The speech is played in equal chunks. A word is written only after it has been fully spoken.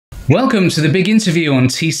Welcome to the big interview on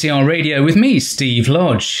TCR Radio with me, Steve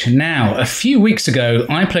Lodge. Now, a few weeks ago,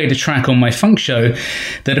 I played a track on my funk show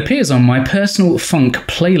that appears on my personal funk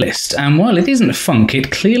playlist. And while it isn't funk, it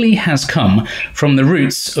clearly has come from the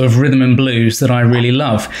roots of rhythm and blues that I really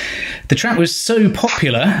love. The track was so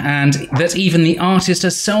popular and that even the artist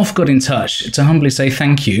herself got in touch to humbly say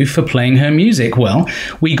thank you for playing her music. Well,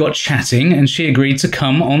 we got chatting and she agreed to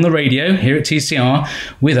come on the radio here at TCR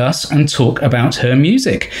with us and talk about her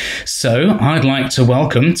music. So I'd like to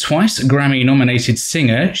welcome twice Grammy-nominated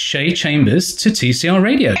singer Shea Chambers to TCR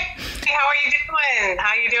Radio. Hey, how are you doing? How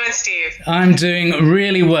are you doing, Steve? I'm doing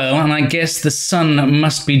really well, and I guess the sun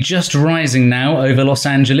must be just rising now over Los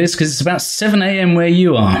Angeles because it's about 7 a.m. where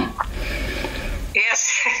you are.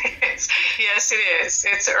 Yes, yes, it is.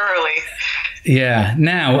 It's early. Yeah.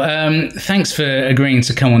 Now, thanks for agreeing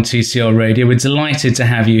to come on TCR Radio. We're delighted to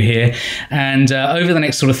have you here. And over the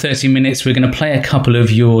next sort of 30 minutes, we're going to play a couple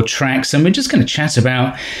of your tracks, and we're just going to chat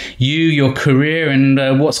about you, your career,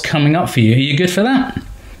 and what's coming up for you. Are you good for that?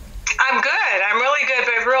 I'm good. I'm really good.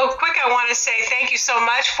 But real quick, I want to say thank you so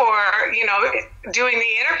much for, doing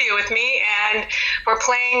the interview with me and for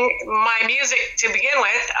playing my music to begin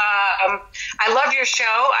with. I love your show.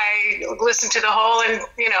 I listened to the whole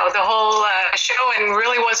show and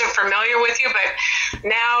really wasn't familiar with you. But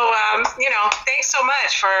now, thanks so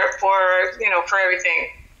much for everything.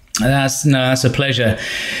 That's a pleasure.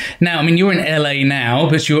 Now, I mean, you're in LA now,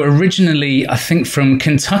 but you're originally, I think, from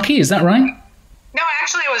Kentucky. Is that right? No,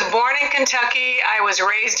 actually, I was born in Kentucky. I was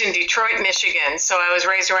raised in Detroit, Michigan. So I was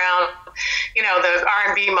raised around, the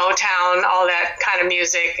R&B, Motown, all that kind of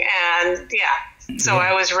music. And so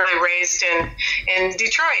I was really raised in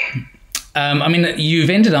Detroit. I mean, you've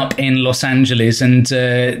ended up in Los Angeles, and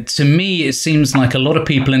to me, it seems like a lot of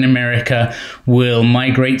people in America will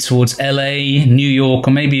migrate towards LA, New York,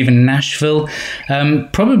 or maybe even Nashville,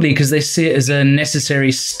 probably because they see it as a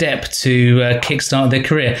necessary step to kickstart their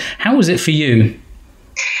career. How was it for you?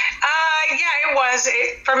 It was.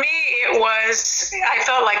 For me, I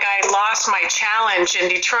felt like I lost my challenge in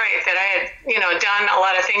Detroit, that I had, done a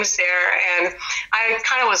lot of things there, and I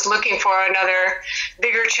kind of was looking for another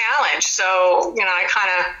bigger challenge. So, I kind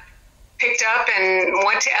of picked up and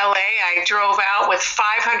went to LA. I drove out with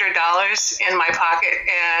 $500 in my pocket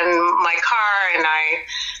and my car, and I,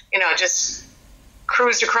 just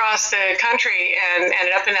cruised across the country and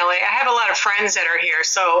ended up in LA. I have a lot of friends that are here,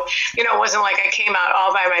 so it wasn't like I came out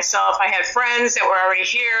all by myself. I had friends that were already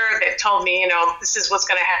here that told me, this is what's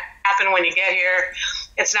going to happen when you get here.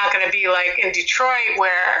 It's not going to be like in Detroit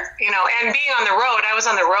where, and being on the road, I was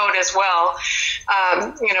on the road as well,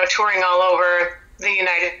 touring all over the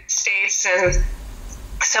United States and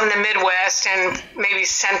some of the Midwest and maybe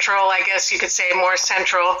Central, I guess you could say more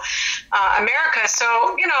Central America.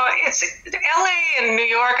 So, it's LA and New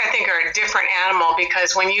York, I think, are a different animal,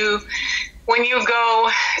 because when you go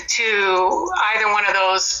to either one of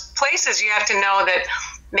those places, you have to know that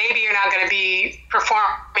maybe you're not going to be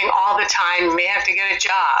performing all the time. You may have to get a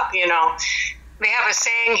job, They have a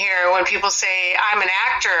saying here when people say, I'm an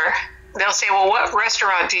actor, they'll say, well, what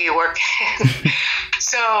restaurant do you work in?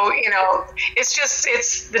 So,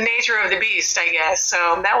 it's the nature of the beast, I guess.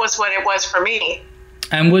 So that was what it was for me.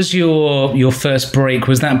 And was your first break,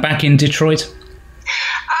 was that back in Detroit?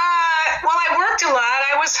 Well, I worked a lot.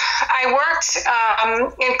 I worked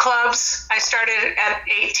in clubs. I started at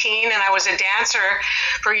 18, and I was a dancer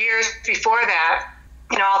for years before that,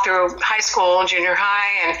 all through high school, junior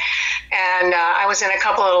high, and I was in a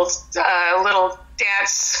couple of little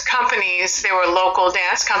dance companies. They were local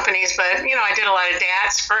dance companies, but I did a lot of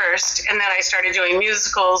dance first, and then I started doing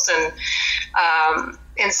musicals and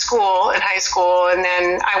in high school, and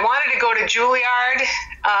then I wanted to go to Juilliard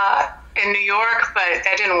in New York, but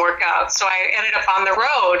that didn't work out. So I ended up on the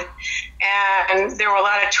road, and there were a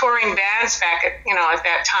lot of touring bands back at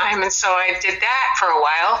that time, and so I did that for a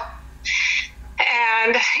while,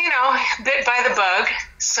 and bit by the bug.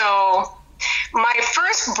 So my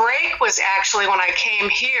first break was actually when I came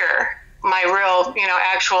here. My real,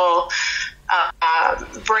 actual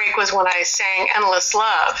break was when I sang Endless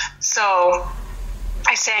Love. So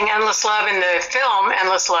I sang Endless Love in the film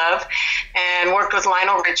Endless Love and worked with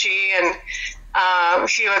Lionel Richie and a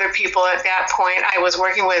few other people at that point. I was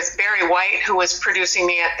working with Barry White, who was producing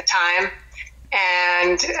me at the time,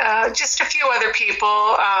 and just a few other people.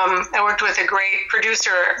 I worked with a great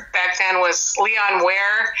producer back then, was Leon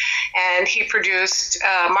Ware, and he produced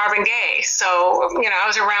Marvin Gaye. So, I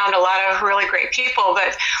was around a lot of really great people.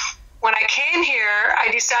 But when I came here, I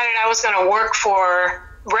decided I was going to work for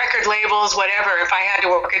record labels, whatever, if I had to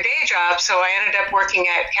work a day job. So I ended up working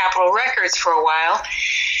at Capitol Records for a while.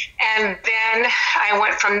 And then I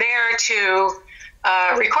went from there to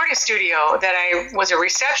a recording studio that I was a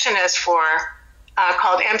receptionist for,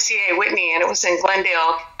 called MCA Whitney, and it was in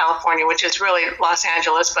Glendale, California, which is really Los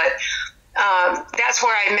Angeles. But that's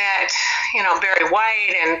where I met, Barry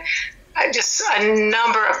White and just a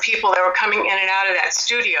number of people that were coming in and out of that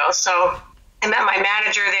studio. So I met my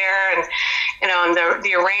manager there, and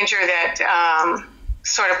the arranger that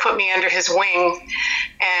sort of put me under his wing.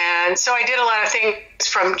 And so I did a lot of things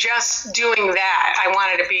from just doing that. I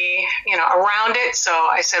wanted to be, around it. So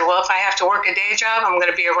I said, well, if I have to work a day job, I'm going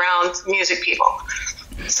to be around music people.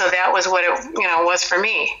 So that was what it, was for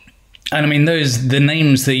me. And I mean, the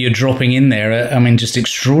names that you're dropping in there are, just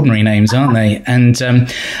extraordinary names, aren't they? And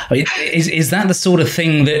is that the sort of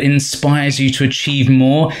thing that inspires you to achieve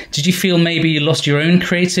more? Did you feel maybe you lost your own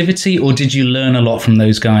creativity, or did you learn a lot from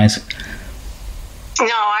those guys? No,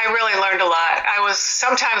 I really learned a lot. I was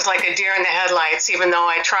sometimes like a deer in the headlights, even though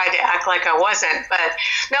I tried to act like I wasn't. But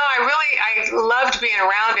no, I loved being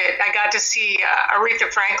around it. I got to see Aretha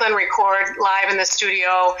Franklin record live in the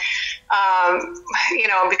studio,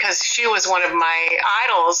 because she was one of my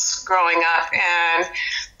idols growing up. And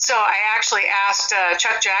so I actually asked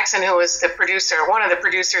Chuck Jackson, who was the producer, one of the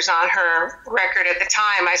producers on her record at the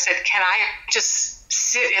time, I said, can I just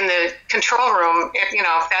sit in the control room,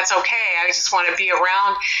 if that's okay. I just want to be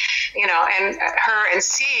around, and her and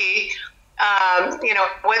see,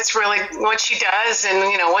 what she does and,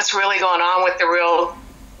 what's really going on with the real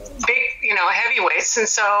big, heavyweights. And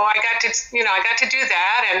so I got to do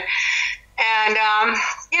that. And I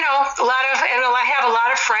have a lot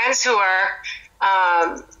of friends who are,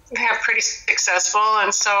 pretty successful.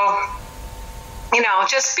 And so,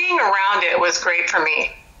 just being around it was great for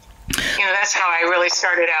me. That's how I really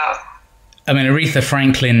started out. I mean, Aretha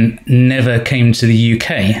Franklin never came to the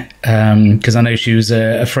UK because I know she was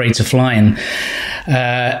afraid to fly in.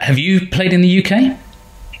 Have you played in the UK?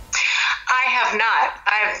 I have not.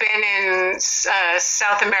 I've been in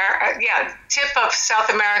South America, tip of South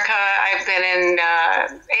America. I've been in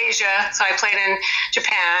Asia, so I played in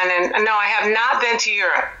Japan. And no, I have not been to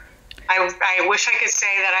Europe. I wish I could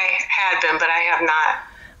say that I had been, but I have not.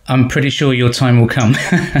 I'm pretty sure your time will come.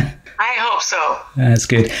 I hope so. That's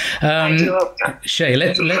good. I do hope so. Shay,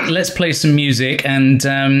 let's play some music. And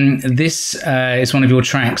this is one of your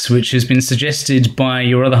tracks, which has been suggested by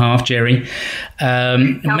your other half, Jerry,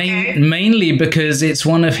 okay. Mainly because it's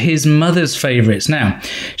one of his mother's favourites. Now,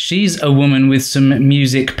 she's a woman with some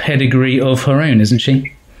music pedigree of her own, isn't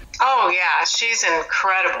she? Oh, yeah. She's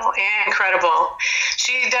incredible.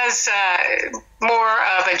 She does more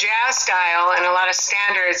of a jazz style and a lot of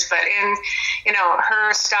standards, but in,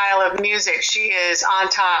 her style of music, she is on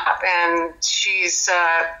top. And she's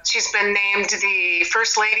been named the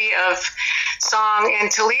First Lady of Song in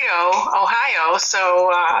Toledo, Ohio.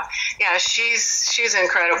 So, she's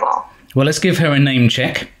incredible. Well, let's give her a name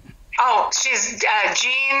check. Oh, she's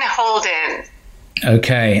Jean Holden.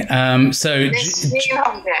 Okay, so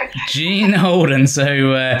Jean Holden. So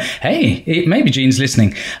hey, maybe Jean's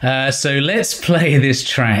listening. So let's play this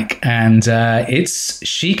track, and it's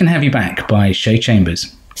 "She Can Have You Back" by Shea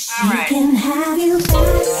Chambers. All right. She can have you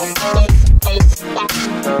back.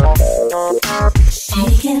 She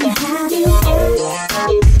can have you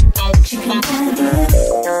back. She can have you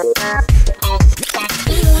back. I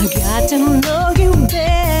got to know you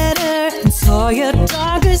better and saw your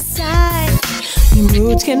darker side. Your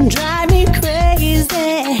moods can drive me crazy,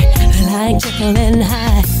 like Jekyll and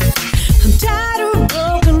Hyde. I'm tired of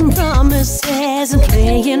broken promises and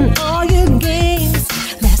playing all your games.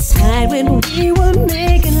 Last night when we were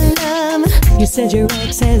making love, you said your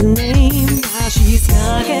ex's name. Now she's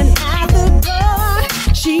knocking at the door.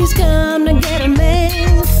 She's come to get a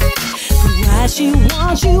man. But why she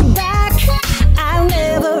wants you back, I'll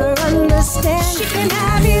never understand. She can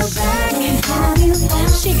have you back.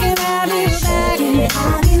 She can have you back.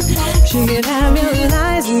 She can have your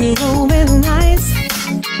lies and your open nights.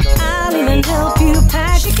 I'll even help you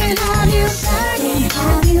pack. She can have you back.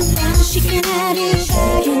 She can have you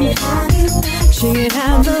back. She can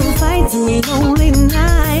have the fights and the lonely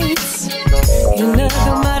nights. You're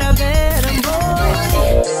nothing but a better boy.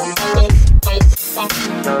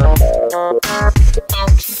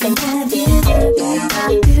 She can have you.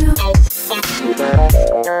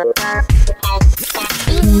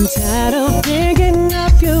 I'm tired of picking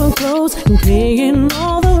up your clothes and paying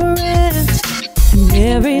all the rent. And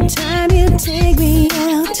every time you take me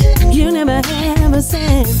out, you never have a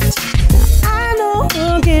cent. Now I know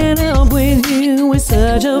hooking up with you is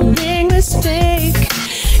such a big mistake.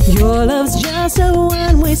 Your love's just a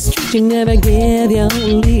one-way street. You never give, you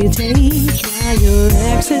only take. While your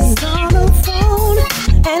ex is on the phone,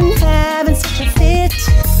 and having such a fit.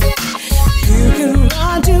 You can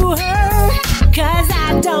run to her, 'cause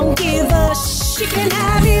I don't give a she can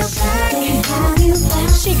have you back.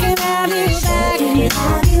 She can have you back.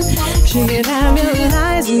 She can have your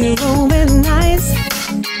lies and your Roman nights.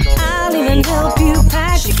 I'll even help you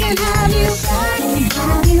pack. She can have you back.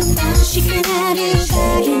 She can have you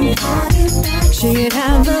back. She can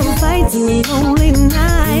have the fights and the lonely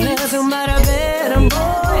nights. Doesn't matter, better boy.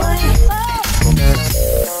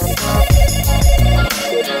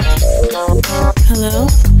 Hello?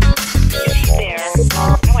 There. I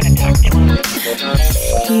want to talk to him.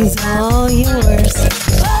 He's all yours.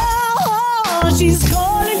 Oh, she's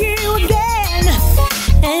calling you again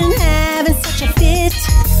and having such a fit.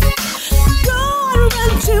 Go and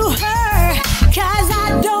run to her, 'cause I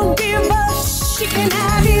don't give a she can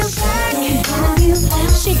have you back.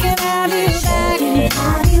 She can have you back.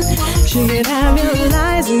 She can have your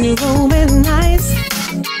lies and your Roman nights.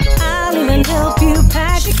 I'll even help you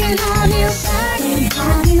pack. She can have you back.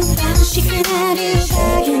 She can have you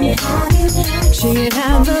back. She can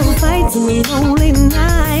have the fights and the lonely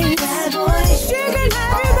nights. She can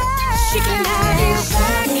have you back. She can have you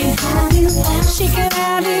back. She can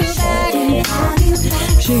have you back.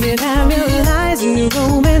 She can have your lies and your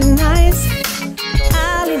Roman nights.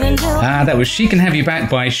 That was She Can Have You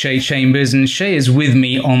Back by Shea Chambers, and Shea is with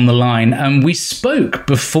me on the line. We spoke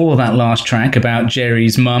before that last track about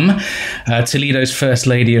Jerry's mum, Toledo's first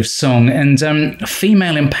lady of song, and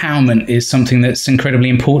female empowerment is something that's incredibly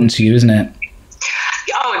important to you, isn't it?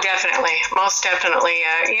 Oh, definitely. Most definitely.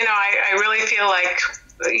 I really feel like,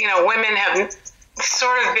 women have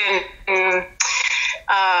sort of been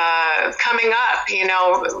coming up,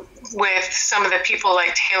 with some of the people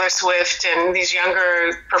like Taylor Swift and these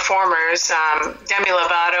younger performers, Demi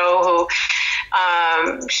Lovato, who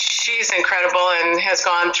she's incredible and has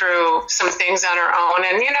gone through some things on her own.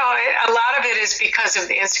 And, a lot of it is because of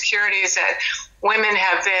the insecurities that women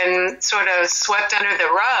have been sort of swept under the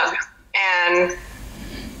rug. And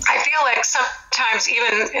I feel like sometimes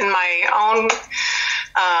even in my own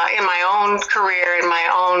career, in my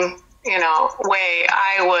own way,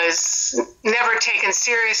 I was never taken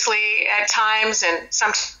seriously at times, and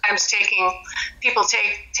sometimes people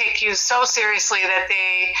take you so seriously that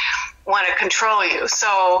they want to control you.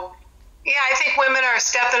 So yeah, I think women are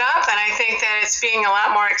stepping up, and I think that it's being a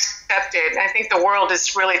lot more accepted. I think the world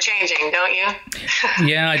is really changing, don't you?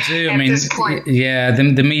 Yeah, I do. I mean, yeah,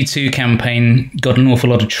 the Me Too campaign got an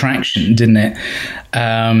awful lot of traction, didn't it?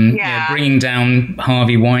 Bringing down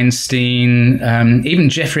Harvey Weinstein, even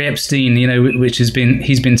Jeffrey Epstein,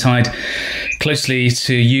 he's been tied closely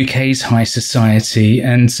to UK's high society,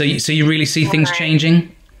 and so you really see things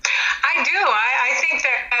changing. I do. I think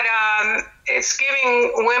that it's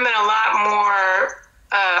giving women a lot more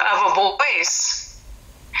of a voice.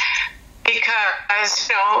 Because,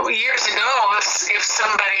 years ago, if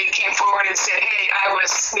somebody came forward and said, hey, I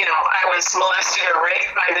was molested or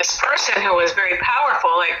raped by this person who was very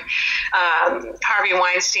powerful, like Harvey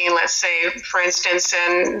Weinstein, let's say, for instance,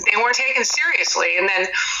 and they weren't taken seriously. And then,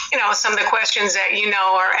 some of the questions that,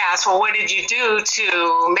 are asked, well, what did you do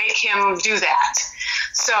to make him do that?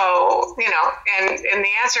 So, and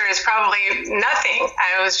the answer is probably nothing.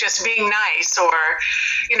 I was just being nice, or,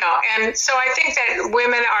 and so I think that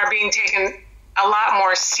women are being taken a lot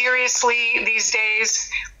more seriously these days.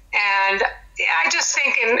 And I just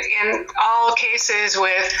think in all cases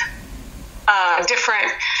with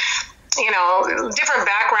different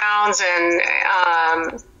backgrounds and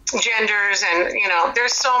genders, and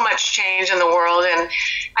there's so much change in the world, and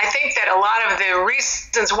I think that a lot of the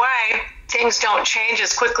reasons why things don't change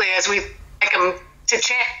as quickly as we like them to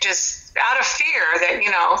change is out of fear that a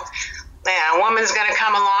woman's going to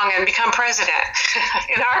come along and become president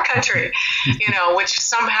in our country, which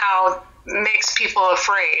somehow makes people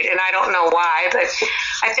afraid, and I don't know why, but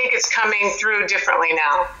I think it's coming through differently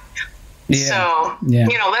now. Yeah. So,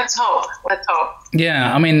 let's hope.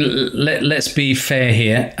 Yeah, I mean, let's be fair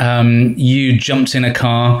here. You jumped in a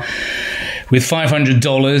car with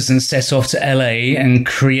 $500 and set off to LA and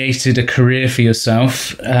created a career for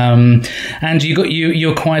yourself. And you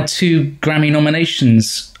acquired 2 Grammy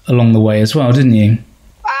nominations along the way as well, didn't you?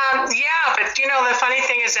 Yeah, but the funny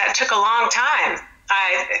thing is that took a long time.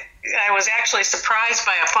 I was actually surprised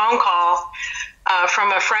by a phone call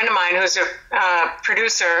from a friend of mine who's a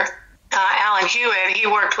producer, Alan Hewitt. He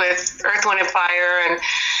worked with Earth, Wind & Fire, and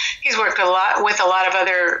he's worked with a lot of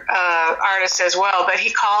other artists as well. But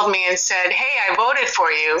he called me and said, hey, I voted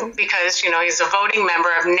for you, because, he's a voting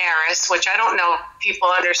member of NARIS, which I don't know if people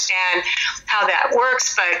understand how that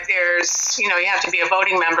works, but there's, you have to be a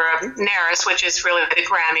voting member of NARIS, which is really the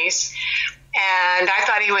Grammys. And I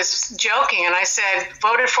thought he was joking. And I said,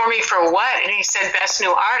 voted for me for what? And he said, Best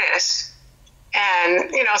New Artist.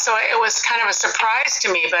 And, so it was kind of a surprise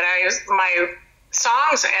to me. But my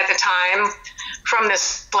songs at the time from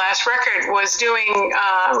this last record was doing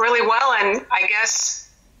really well. And I guess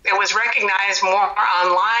it was recognized more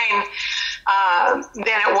online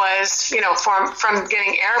than it was, from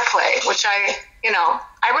getting airplay, which I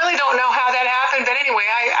really don't know how that happened. But anyway,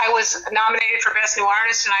 I was nominated for Best New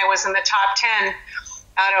Artist, and I was in the top 10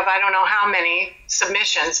 out of I don't know how many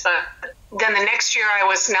submissions. But then the next year I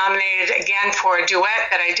was nominated again for a duet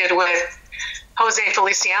that I did with Jose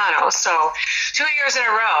Feliciano. So 2 years in a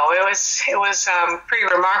row. It was pretty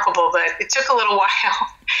remarkable, but it took a little while.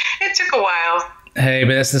 It took a while. Hey,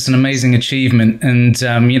 but that's an amazing achievement. And,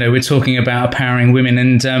 we're talking about empowering women,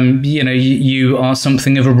 and, you are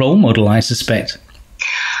something of a role model, I suspect.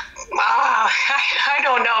 I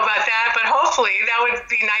don't know about that, but hopefully that would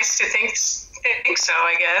be nice to think so,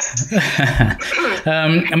 I guess.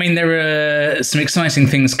 There are some exciting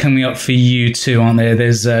things coming up for you too, aren't there?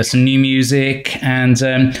 There's some new music, and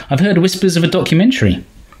I've heard whispers of a documentary.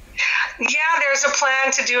 Yeah, there's a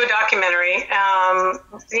plan to do a documentary.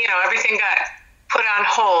 Everything got put on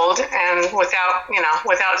hold, and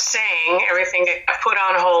without saying, everything got put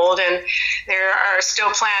on hold, and there are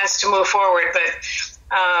still plans to move forward, but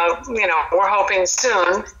we're hoping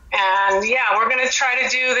soon. And yeah, we're going to try to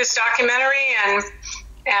do this documentary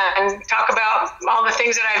and talk about all the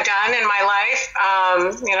things that I've done in my life,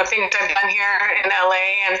 things I've done here in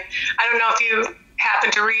LA. And I don't know if you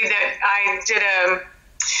happen to read that I did it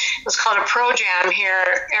was called a Pro Jam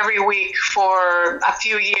here every week for a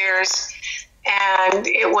few years. And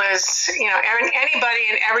it was, anybody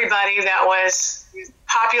and everybody that was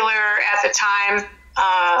popular at the time,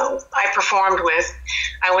 I performed with.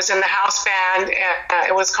 I was in the house band.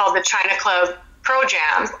 It was called the China Club Pro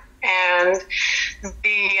Jam. And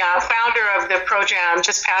the founder of the Pro Jam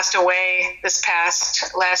just passed away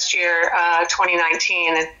last year,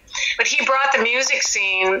 2019. But he brought the music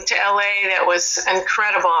scene to LA that was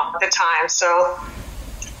incredible at the time. So,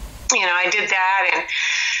 I did that,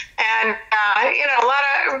 and a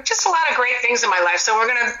lot of great things in my life. So we're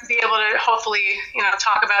going to be able to hopefully,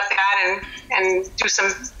 talk about that and do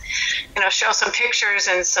some, show some pictures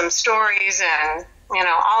and some stories and,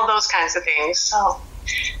 all those kinds of things. So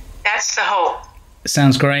that's the hope.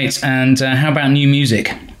 Sounds great. And how about new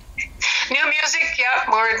music? New music, yeah,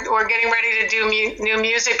 we're getting ready to do new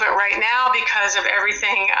music, but right now, because of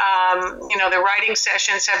everything, the writing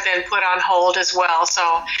sessions have been put on hold as well. So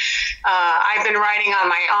I've been writing on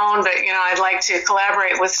my own, but I'd like to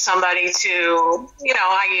collaborate with somebody to,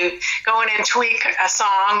 how you go in and tweak a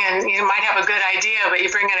song, and you might have a good idea, but you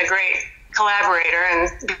bring in a great collaborator and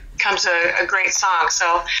it becomes a great song.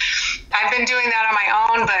 So I've been doing that on my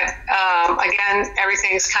own, but again,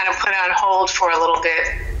 everything's kind of put on hold for a little bit.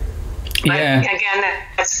 But yeah. Again,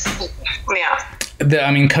 yeah.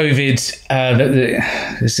 COVID,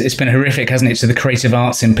 it's been horrific, hasn't it, to the creative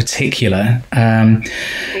arts in particular? Yeah.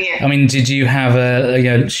 Did you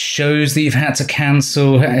have shows that you've had to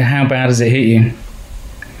cancel? How bad has it hit you?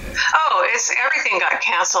 Oh, everything got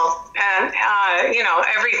canceled, and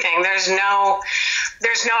everything. There's no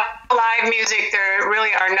live music. There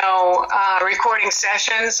really are no recording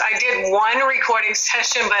sessions. I did one recording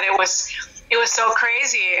session, but it was so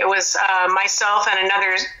crazy. It was myself and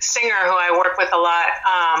another singer who I work with a lot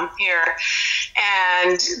here,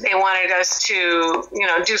 and they wanted us to,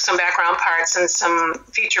 do some background parts and some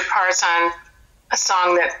feature parts on a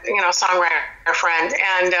song that, songwriter friend,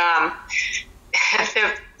 and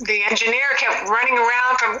the engineer kept running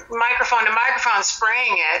around from microphone to microphone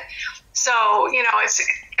spraying it. So,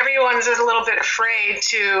 everyone's a little bit afraid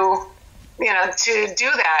to do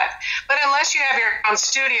that. But unless you have your own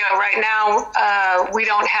studio right now, we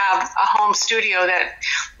don't have a home studio that,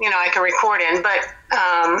 I can record in. But,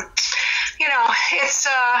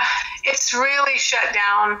 it's really shut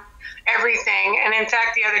down everything. And in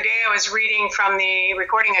fact, the other day I was reading from the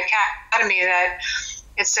Recording Academy that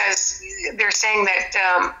it says, they're saying that,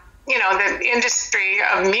 the industry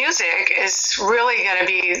of music is really going to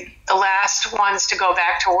be the last ones to go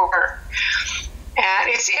back to work. And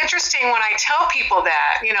it's interesting when I tell people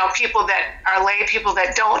that, people that are lay people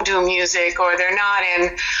that don't do music, or they're not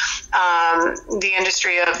in the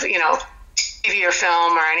industry of, TV or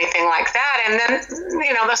film or anything like that. And then,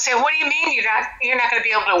 they'll say, what do you mean you're not going to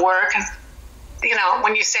be able to work? And,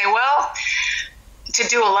 when you say, well, to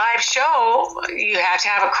do a live show, you have to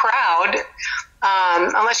have a crowd,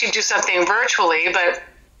 unless you do something virtually, but,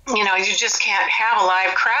 you just can't have a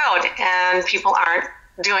live crowd, and people aren't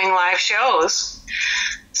doing live shows.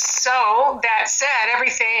 So that said,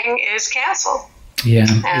 everything is canceled. Yeah,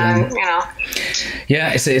 and you know,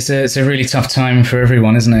 it's a really tough time for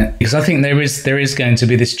everyone, isn't it? Because I think there is going to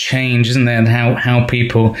be this change, isn't there, in how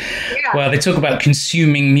people. Yeah. Well, they talk about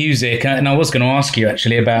consuming music, and I was going to ask you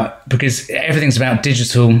actually about, because everything's about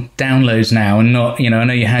digital downloads now, and not, you know, I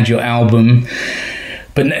know you had your album,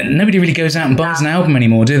 but nobody really goes out and buys an album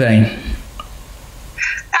anymore, do they?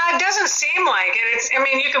 It doesn't seem like it. I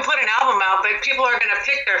mean, you can put an album out, but people are going to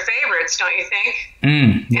pick their favorites, don't you think?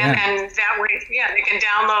 Yeah. And that way, they can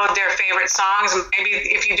download their favorite songs. And maybe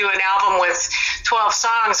if you do an album with 12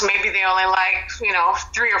 songs, maybe they only like,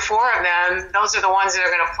 3 or 4 of them. Those are the ones that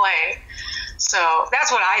are going to play. So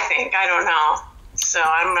that's what I think. I don't know. So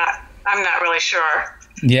I'm not really sure.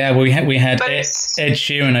 Yeah, well, we had Ed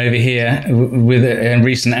Sheeran over here with a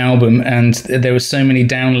recent album, and there were so many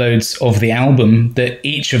downloads of the album that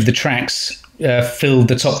each of the tracks filled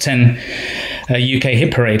the top 10 UK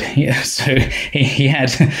hit parade. Yeah, so he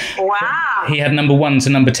had he had number 1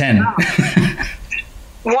 to number 10.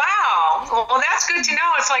 Wow. Well, that's good to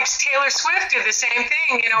know. It's like Taylor Swift did the same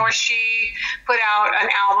thing, where she put out an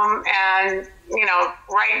album and,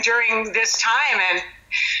 right during this time, and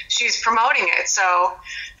she's promoting it. So,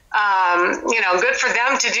 good for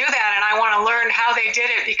them to do that. And I want to learn how they did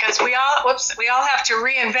it, because we all have to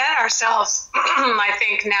reinvent ourselves. I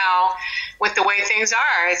think now with the way things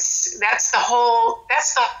are, that's the whole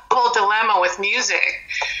dilemma with music.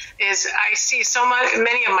 Is I see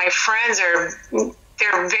many of my friends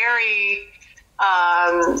they're very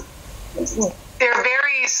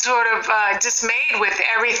sort of dismayed with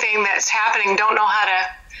everything that's happening. Don't know how to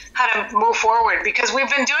move forward, because we've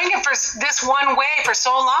been doing it for this one way for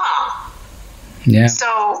so long. Yeah.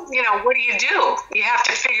 So, what do? You have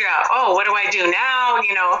to figure out, what do I do now?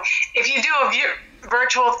 If you do a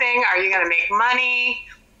virtual thing, are you going to make money?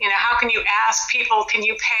 How can you ask people, can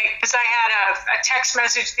you pay? Because I had a text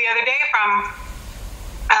message the other day from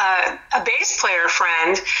a bass player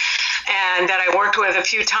friend, and that I worked with a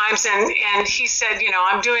few times, and he said,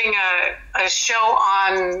 I'm doing a show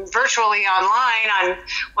virtually online on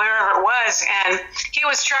wherever it was, and he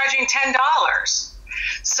was charging $10.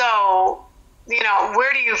 So,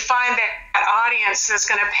 where do you find that audience that's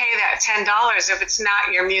going to pay that $10 if it's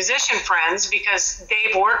not your musician friends, because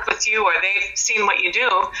they've worked with you or they've seen what you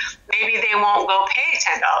do? Maybe they won't go pay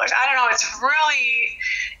 $10. I don't know.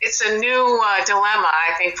 It's a new dilemma,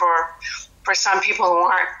 I think, for some people who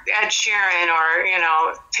aren't Ed Sheeran or,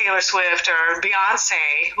 Taylor Swift or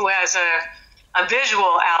Beyonce, who has a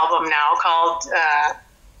visual album now called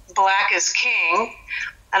Black is King.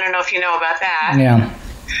 I don't know if you know about that. Yeah.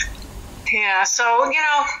 Yeah, so,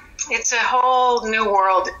 it's a whole new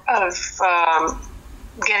world of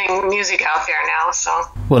getting music out there now. So,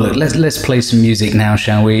 well, look, let's play some music now,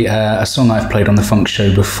 shall we? A song I've played on the Funk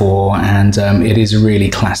Show before, and it is a really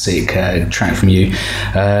classic track from you.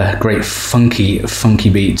 Great funky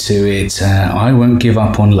beat to it. I Won't Give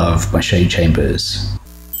Up on Love by Shea Chambers.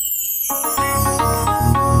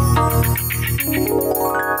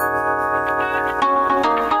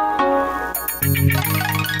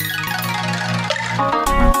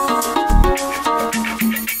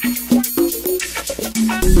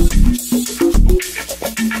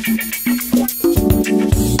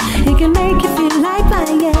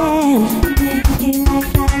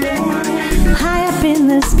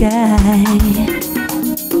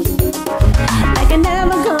 Like I'm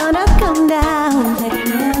never gonna come down,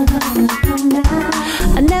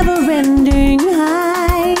 a never-ending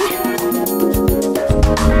high.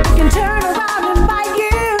 I can turn around and bite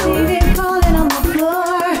you, leave it falling on the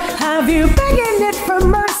floor. Have you begging it for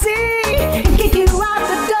mercy and kick you out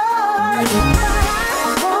the door? But I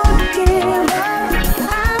won't give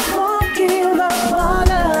up on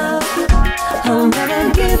love. I'll never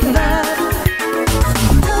give up.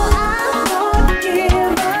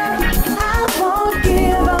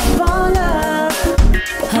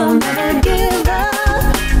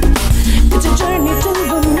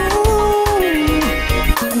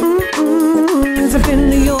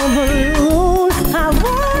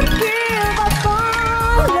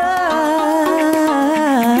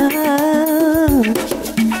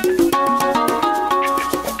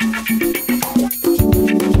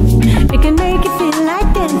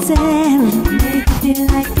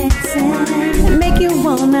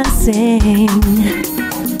 Sing.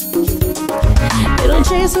 It'll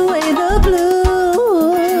chase away the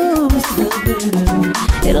blues.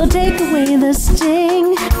 It'll take away the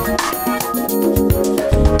sting.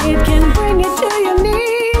 It can bring you to your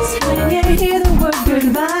knees when you hear the word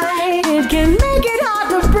goodbye. It can make it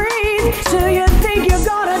hard to breathe till you think you're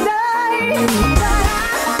gonna die. But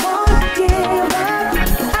I won't give up.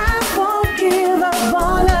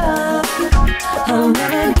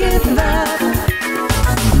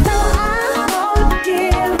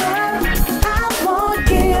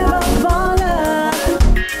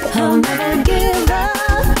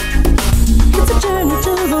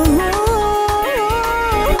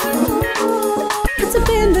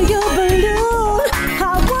 balloon, I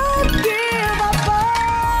would give up all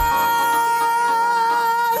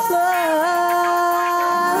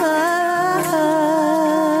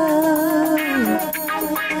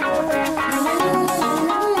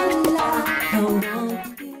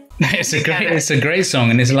It's a great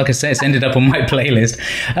song, and it's like I said, it's ended up on my playlist.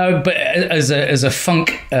 But as a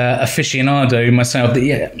funk aficionado myself,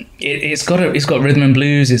 it's got rhythm and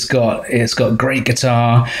blues. It's got great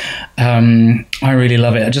guitar. I really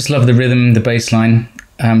love it. I just love the rhythm, the bass line.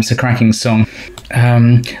 It's a cracking song.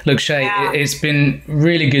 Look, Shea, it's been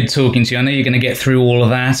really good talking to you. I know you're going to get through all of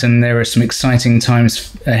that, and there are some exciting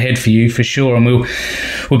times ahead for you, for sure. And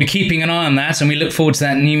we'll be keeping an eye on that, and we look forward to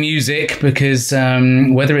that new music, because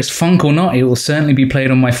whether it's funk or not, it will certainly be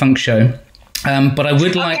played on my funk show. But I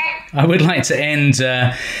would like to end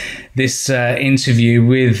this interview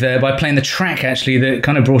with by playing the track actually that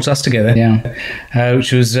kind of brought us together.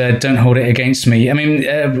 Which was "Don't Hold It Against Me." I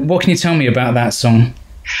mean, what can you tell me about that song?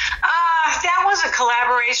 That was a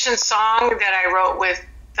collaboration song that I wrote with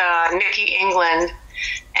Nikki England,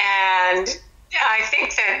 and I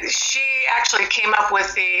think that she actually came up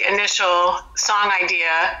with the initial song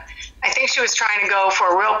idea. I think she was trying to go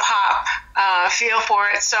for a real pop feel for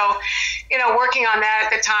it. So, working on that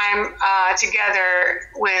at the time together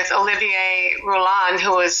with Olivier Roulin,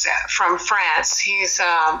 who was from France. He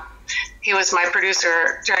was my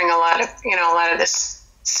producer during a lot of this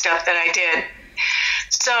stuff that I did.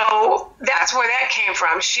 So that's where that came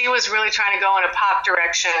from. She was really trying to go in a pop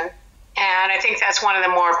direction, and I think that's one of the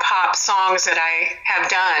more pop songs that I have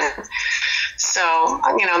done. So,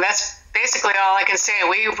 that's basically all I can say.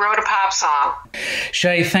 We wrote a pop song.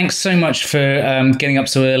 Shea, thanks so much for getting up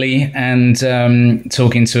so early and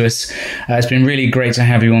talking to us. It's been really great to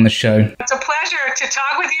have you on the show. It's a pleasure to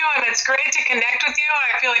talk with you, and it's great to connect with you.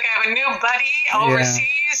 I feel like I have a new buddy overseas.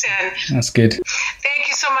 And that's good. Thank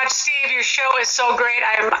you so much, Steve. Your show is so great.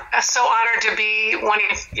 I'm so honored to be one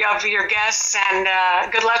of your guests, and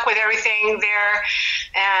good luck with everything there.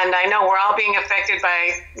 And I know we're all being affected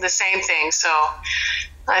by the same thing, so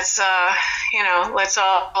let's all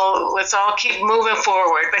keep moving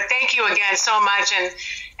forward. But thank you again so much,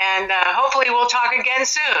 and hopefully we'll talk again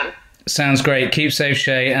soon. Sounds great. Keep safe,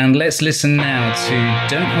 Shea, and let's listen now to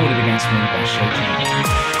 "Don't Hold It Against Me" by Shea Chambers.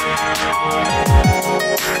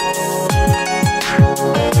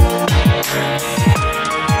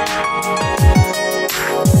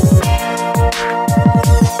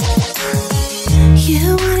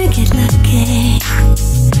 You wanna get lucky,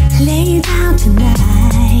 lay down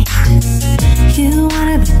tonight. You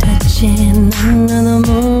wanna be touching under the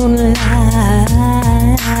moonlight.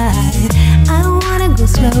 I wanna go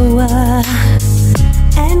slower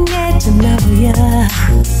and get to know ya.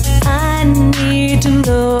 I need to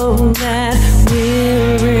know that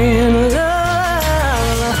we're in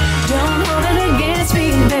love. Don't hold it against me,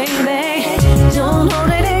 baby. Don't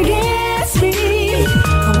hold it against me. I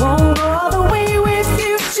won't go all the way with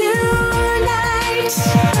you tonight.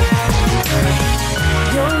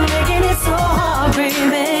 You're making it so hard,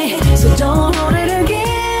 baby, so don't hold it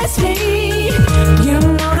against me. You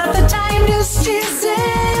know that the time just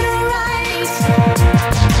isn't right.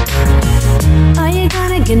 Are you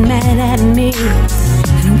gonna get mad at me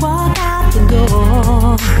and walk out the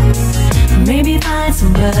door? Maybe find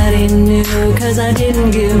somebody new, 'cause I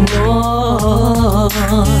didn't give more.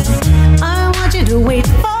 I want you to wait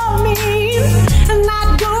for me and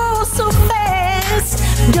not go so fast.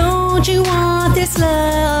 Don't you want this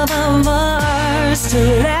love of ours to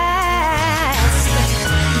last?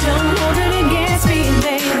 Don't hold it against me,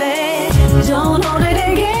 baby. Don't hold it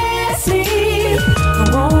against me. I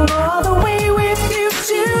won't go all the way with you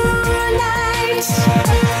tonight.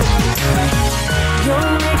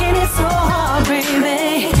 You're making it so hard,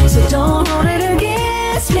 baby, so don't hold it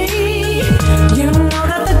against me. You know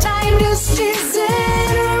that the time just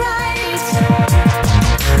isn't right.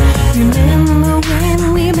 Remember when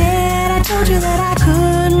we met, I told you that I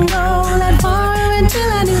couldn't go that far until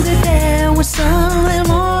I knew that there was something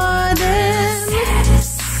more than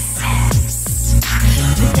sex.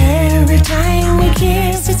 But every time we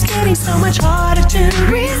kiss, it's getting so much harder to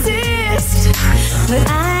resist. But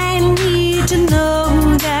I need to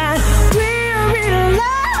know that we're in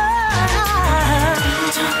love.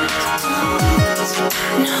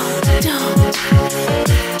 Don't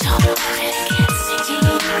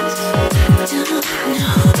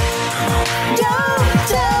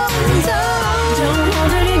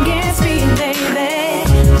hold it against me. Don't hold it against me, baby.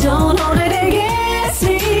 Don't hold it against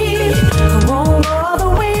me. I won't go all the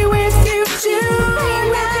way with you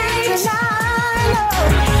tonight.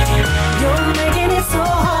 You're making it so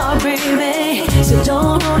hard, baby, so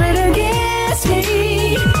don't hold it against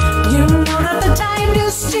me. time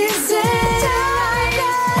just isn't right.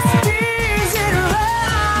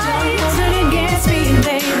 Don't hold it against me,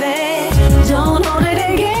 baby. Don't hold it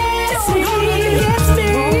against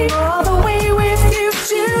me. Go all the way with you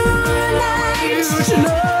tonight.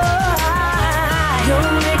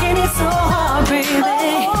 You're making it so hard, baby.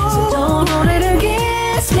 So don't hold it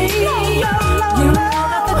against me. You know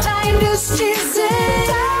that the time just isn't.